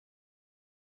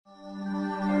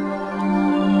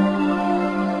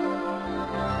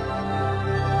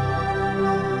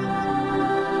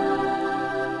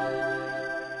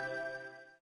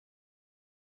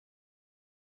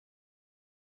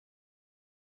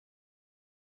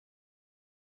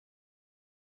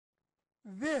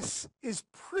This is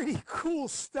pretty cool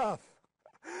stuff.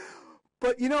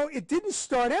 But you know, it didn't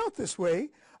start out this way.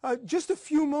 Just a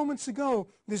few moments ago,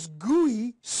 this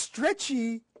gooey,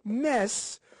 stretchy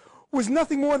mess was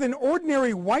nothing more than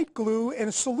ordinary white glue and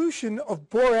a solution of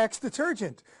borax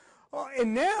detergent.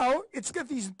 And now it's got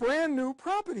these brand new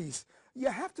properties. You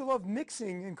have to love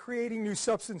mixing and creating new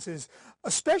substances,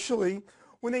 especially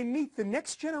when they meet the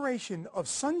next generation of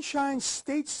Sunshine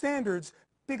State Standards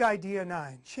Big Idea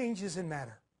 9, changes in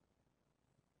matter.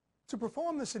 To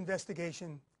perform this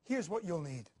investigation, here's what you'll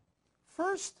need.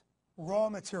 First, raw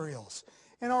materials.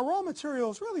 And our raw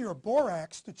materials really are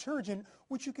borax detergent,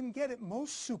 which you can get at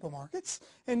most supermarkets.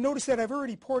 And notice that I've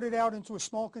already poured it out into a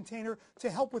small container to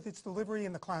help with its delivery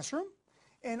in the classroom.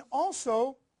 And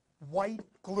also white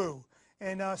glue.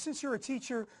 And since you're a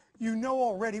teacher, you know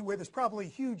already where there's probably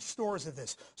huge stores of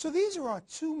this. So these are our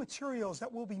two materials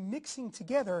that we'll be mixing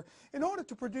together in order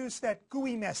to produce that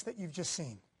gooey mess that you've just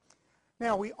seen.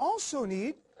 Now we also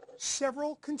need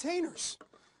several containers.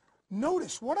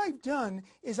 Notice what I've done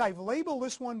is I've labeled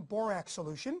this one Borax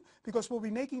Solution because we'll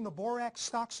be making the borax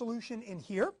stock solution in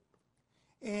here.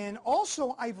 And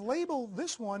also I've labeled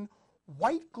this one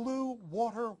white glue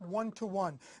water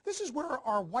 1:1. This is where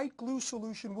our white glue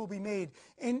solution will be made.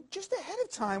 And just ahead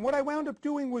of time, what I wound up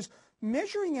doing was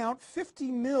measuring out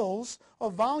 50 mils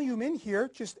of volume in here,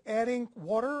 just adding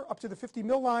water up to the 50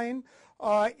 mil line.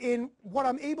 And what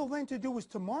I'm able then to do is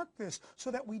to mark this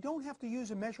so that we don't have to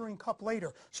use a measuring cup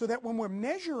later. So that when we're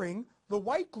measuring the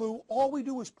white glue, all we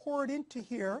do is pour it into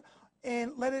here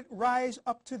and let it rise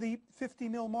up to the 50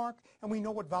 mil mark, and we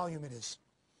know what volume it is.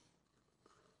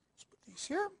 These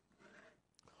here.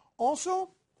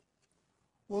 Also,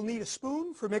 we'll need a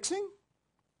spoon for mixing,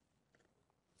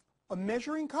 a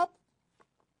measuring cup,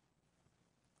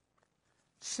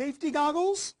 safety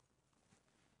goggles,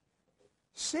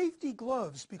 safety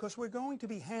gloves, because we're going to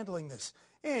be handling this.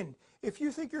 And if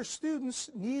you think your students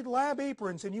need lab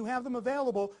aprons and you have them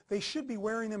available, they should be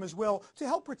wearing them as well to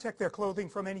help protect their clothing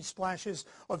from any splashes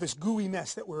of this gooey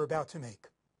mess that we're about to make.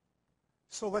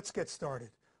 So let's get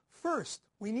started. First,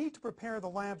 we need to prepare the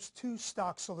lab's two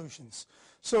stock solutions.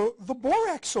 So the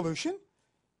borax solution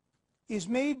is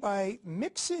made by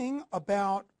mixing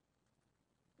about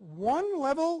 1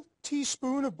 level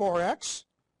teaspoon of borax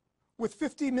with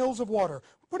 50 mils of water.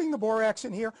 Putting the borax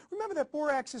in here. Remember that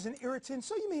borax is an irritant,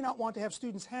 so you may not want to have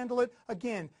students handle it.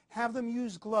 Again, have them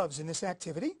use gloves in this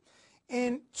activity.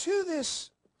 And to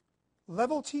this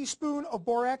level teaspoon of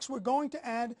borax, we're going to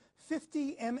add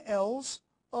 50 mLs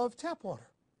of tap water.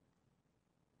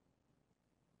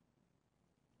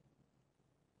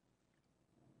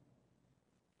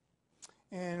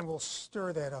 And we'll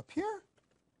stir that up here.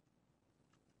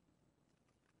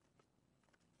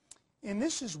 And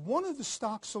this is one of the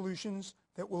stock solutions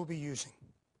that we'll be using.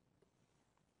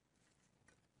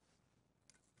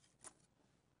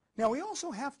 Now we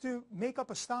also have to make up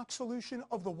a stock solution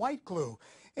of the white glue.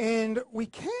 And we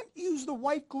can't use the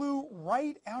white glue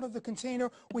right out of the container.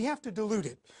 We have to dilute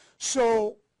it.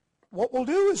 So what we'll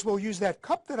do is we'll use that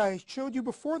cup that I showed you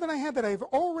before that I had, that I've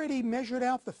already measured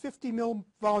out the 50 mil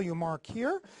volume mark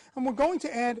here. And we're going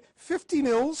to add 50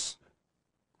 mils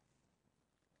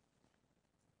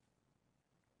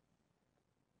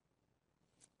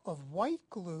of white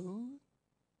glue.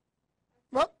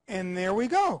 Well, and there we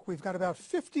go. We've got about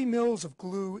 50 mils of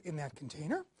glue in that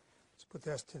container. Let's put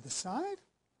that to the side.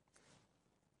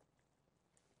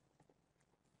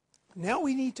 Now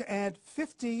we need to add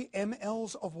 50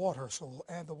 mLs of water, so we'll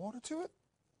add the water to it.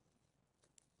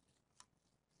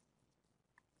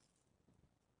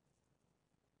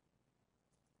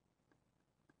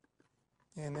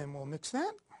 And then we'll mix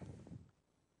that.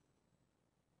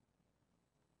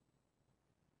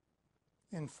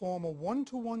 And form a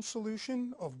 1:1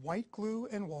 solution of white glue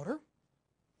and water.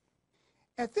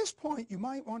 At this point, you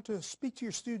might want to speak to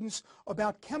your students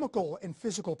about chemical and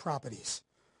physical properties.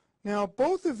 Now,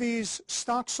 both of these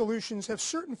stock solutions have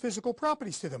certain physical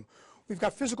properties to them. We've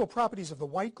got physical properties of the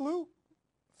white glue,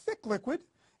 thick liquid,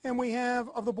 and we have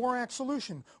of the borax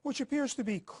solution, which appears to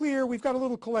be clear. We've got a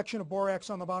little collection of borax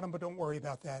on the bottom, but don't worry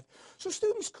about that. So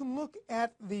students can look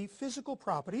at the physical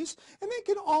properties, and they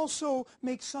can also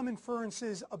make some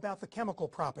inferences about the chemical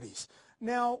properties.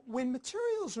 Now, when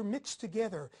materials are mixed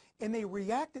together and they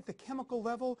react at the chemical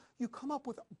level, you come up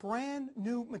with brand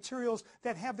new materials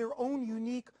that have their own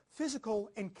unique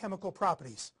physical and chemical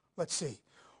properties. Let's see.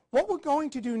 What we're going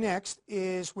to do next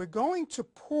is we're going to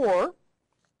pour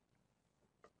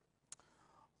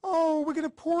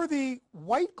the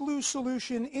white glue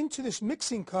solution into this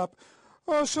mixing cup,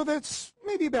 so that's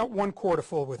maybe about 1/4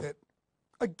 full with it.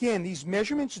 Again, these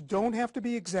measurements don't have to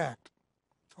be exact.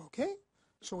 Okay,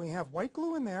 So we have white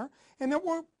glue in there. And then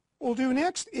what we'll do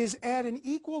next is add an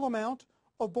equal amount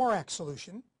of borax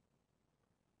solution.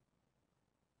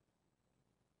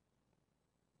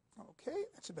 Okay,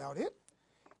 that's about it.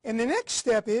 And the next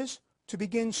step is to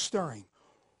begin stirring.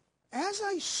 As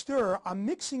I stir, I'm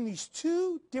mixing these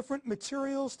two different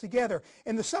materials together.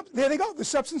 And there they go. The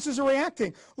substances are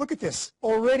reacting. Look at this.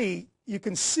 Already you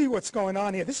can see what's going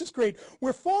on here. This is great.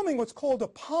 We're forming what's called a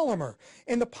polymer.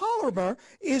 And the polymer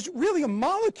is really a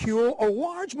molecule, a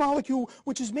large molecule,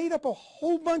 which is made up of a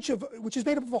whole bunch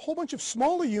of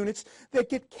smaller units that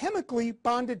get chemically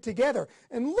bonded together.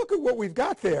 And look at what we've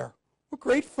got there. What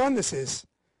great fun this is.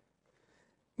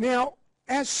 Now,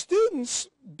 as students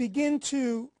begin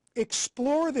to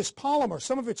explore this polymer,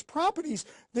 some of its properties,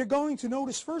 they're going to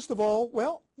notice, first of all,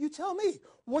 well, you tell me,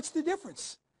 what's the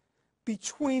difference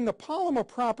between the polymer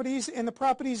properties and the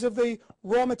properties of the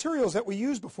raw materials that we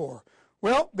used before?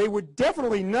 Well, they were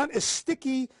definitely not as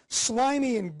sticky,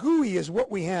 slimy, and gooey as what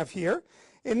we have here.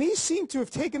 And these seem to have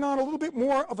taken on a little bit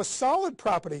more of a solid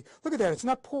property. Look at that, it's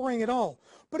not pouring at all.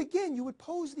 But again, you would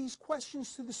pose these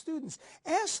questions to the students.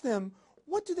 Ask them,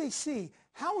 what do they see?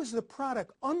 How is the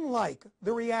product unlike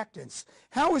the reactants?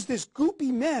 How is this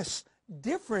goopy mess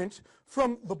different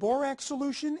from the borax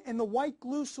solution and the white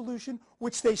glue solution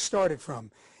which they started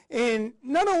from? And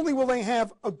not only will they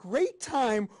have a great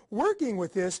time working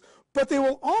with this, but they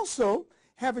will also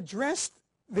have addressed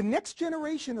the next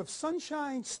generation of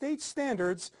Sunshine State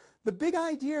Standards, the Big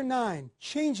Idea 9,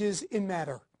 changes in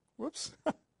matter. Whoops.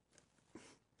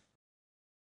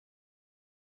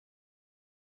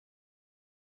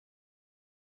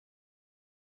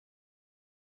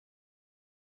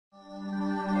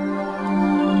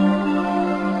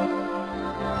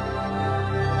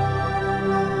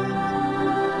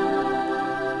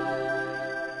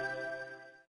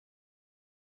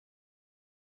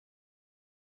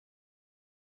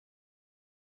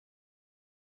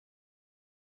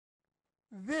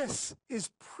 This is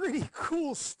pretty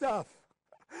cool stuff.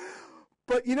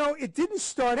 But you know, it didn't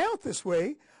start out this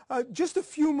way. Just a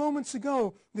few moments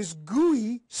ago, this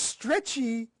gooey,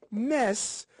 stretchy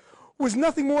mess was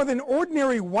nothing more than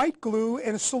ordinary white glue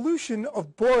and a solution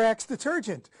of borax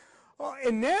detergent.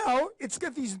 And now it's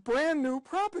got these brand new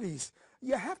properties.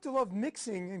 You have to love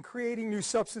mixing and creating new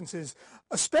substances,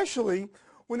 especially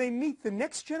when they meet the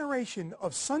next generation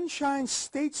of Sunshine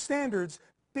State Standards,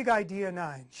 Big Idea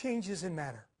 9, changes in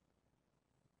matter.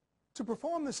 To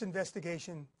perform this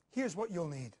investigation, here's what you'll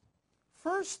need.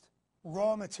 First,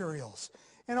 raw materials.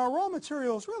 And our raw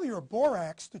materials really are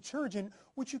borax detergent,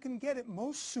 which you can get at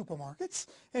most supermarkets.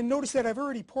 And notice that I've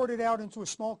already poured it out into a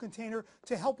small container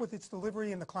to help with its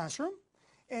delivery in the classroom.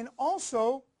 And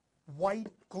also white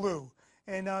glue.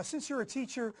 And since you're a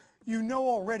teacher, you know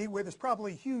already where there's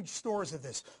probably huge stores of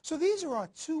this. So these are our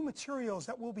two materials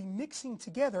that we'll be mixing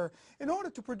together in order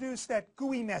to produce that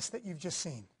gooey mess that you've just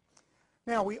seen.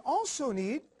 Now, we also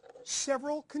need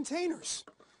several containers.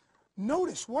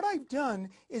 Notice what I've done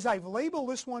is I've labeled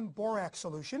this one borax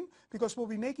solution because we'll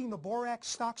be making the borax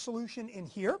stock solution in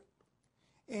here.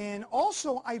 And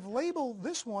also I've labeled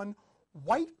this one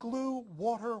white glue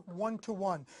water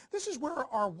 1:1. This is where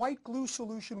our white glue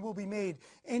solution will be made.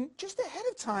 And just ahead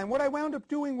of time, what I wound up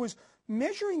doing was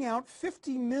measuring out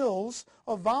 50 mils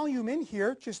of volume in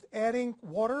here, just adding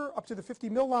water up to the 50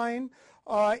 mil line.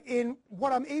 And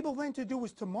what I'm able then to do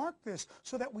is to mark this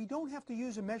so that we don't have to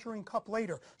use a measuring cup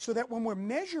later. So that when we're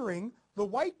measuring the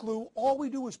white glue, all we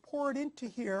do is pour it into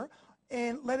here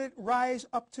and let it rise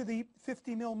up to the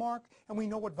 50 mil mark, and we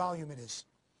know what volume it is.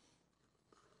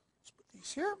 Let's put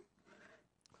these here.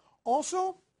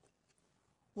 Also,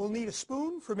 we'll need a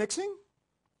spoon for mixing,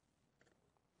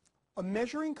 a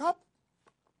measuring cup,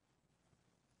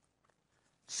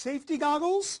 safety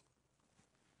goggles,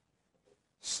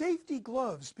 safety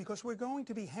gloves, because we're going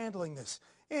to be handling this.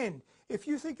 And if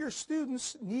you think your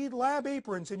students need lab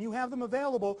aprons and you have them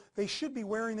available, they should be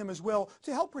wearing them as well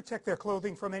to help protect their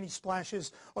clothing from any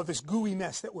splashes of this gooey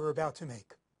mess that we're about to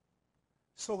make.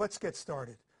 So let's get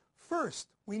started. First,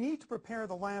 we need to prepare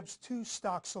the lab's two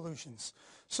stock solutions.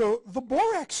 So the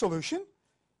borax solution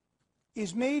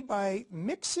is made by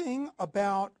mixing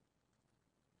about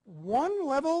 1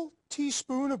 level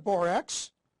teaspoon of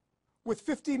borax with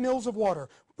 50 mils of water.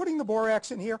 We're putting the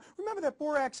borax in here. Remember that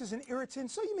borax is an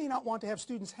irritant, so you may not want to have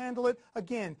students handle it.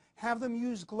 Again, have them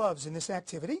use gloves in this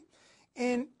activity.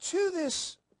 And to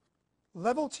this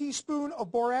level teaspoon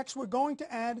of borax, we're going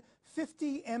to add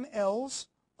 50 mLs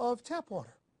of tap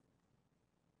water.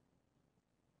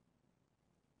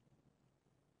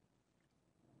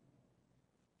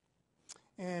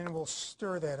 And we'll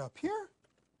stir that up here.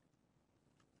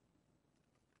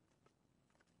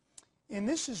 And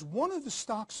this is one of the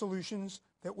stock solutions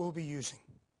that we'll be using.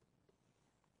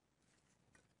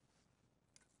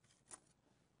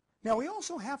 Now we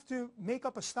also have to make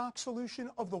up a stock solution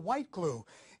of the white glue.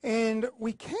 And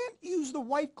we can't use the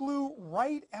white glue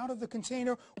right out of the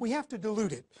container. We have to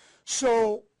dilute it.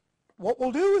 So what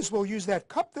we'll do is we'll use that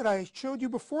cup that I showed you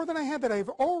before that I had, that I've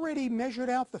already measured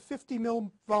out the 50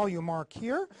 ml volume mark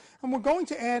here. And we're going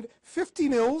to add 50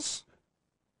 mils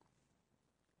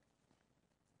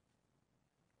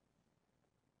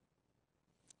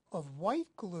of white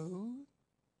glue.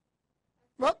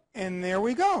 Well, and there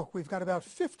we go. We've got about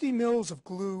 50 mils of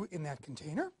glue in that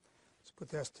container. Let's put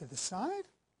this to the side.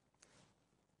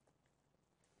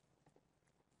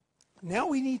 Now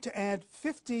we need to add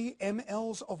 50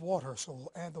 mLs of water, so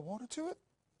we'll add the water to it.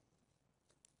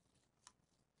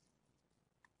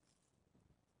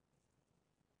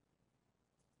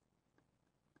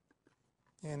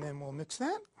 And then we'll mix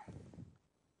that.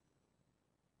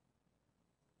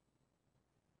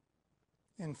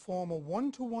 And form a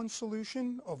 1-to-1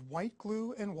 solution of white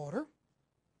glue and water.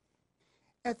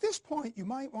 At this point, you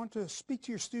might want to speak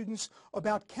to your students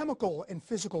about chemical and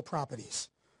physical properties.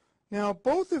 Now,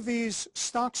 both of these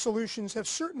stock solutions have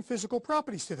certain physical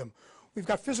properties to them. We've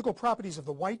got physical properties of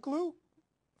the white glue,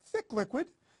 thick liquid,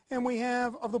 and we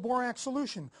have of the borax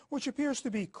solution, which appears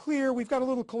to be clear. We've got a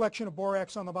little collection of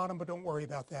borax on the bottom, but don't worry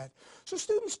about that. So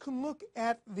students can look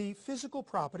at the physical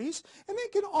properties, and they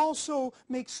can also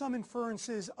make some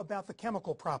inferences about the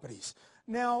chemical properties.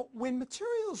 Now, when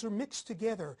materials are mixed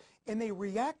together and they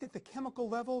react at the chemical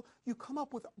level, you come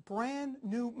up with brand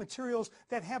new materials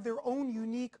that have their own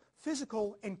unique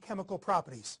physical and chemical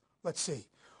properties. Let's see.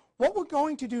 What we're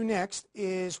going to do next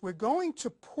is we're going to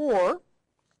pour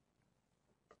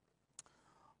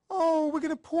we're going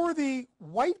to pour the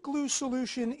white glue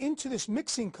solution into this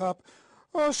mixing cup,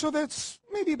 so that's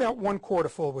maybe about 1/4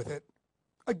 full with it.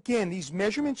 Again, these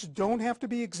measurements don't have to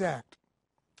be exact.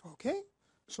 Okay,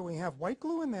 so we have white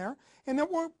glue in there, and then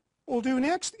what we'll do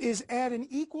next is add an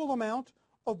equal amount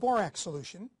of borax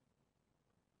solution.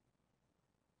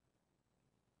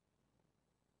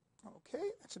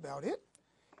 Okay, that's about it.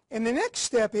 And the next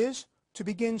step is to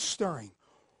begin stirring.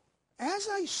 As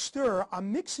I stir,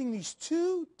 I'm mixing these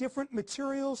two different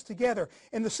materials together.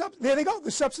 And there they go, the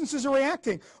substances are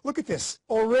reacting. Look at this.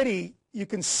 Already you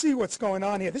can see what's going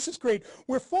on here. This is great.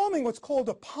 We're forming what's called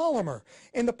a polymer.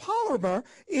 And the polymer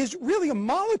is really a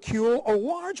molecule, a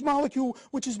large molecule,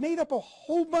 which is made up of a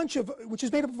whole bunch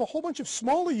of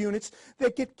smaller units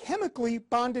that get chemically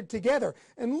bonded together.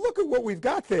 And look at what we've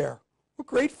got there. What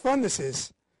great fun this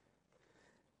is.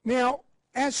 Now,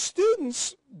 as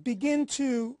students begin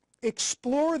to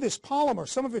explore this polymer,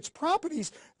 some of its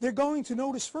properties, they're going to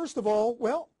notice, first of all,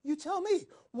 well, you tell me,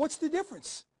 what's the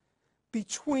difference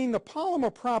between the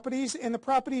polymer properties and the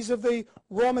properties of the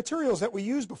raw materials that we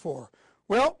used before?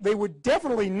 Well, they were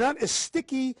definitely not as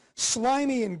sticky,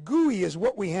 slimy, and gooey as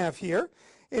what we have here.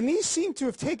 And these seem to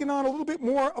have taken on a little bit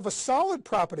more of a solid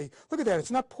property. Look at that,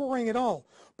 it's not pouring at all.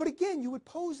 But again, you would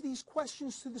pose these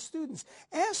questions to the students.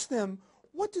 Ask them,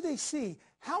 what do they see?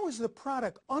 How is the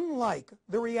product unlike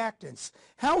the reactants?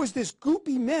 How is this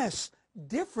goopy mess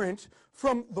different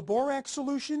from the borax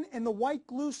solution and the white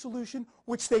glue solution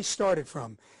which they started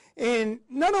from? And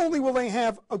not only will they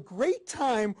have a great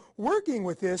time working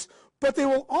with this, but they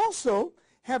will also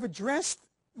have addressed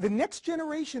the next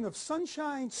generation of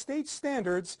Sunshine State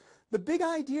standards, the Big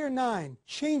Idea 9,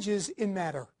 changes in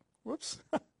matter. Whoops.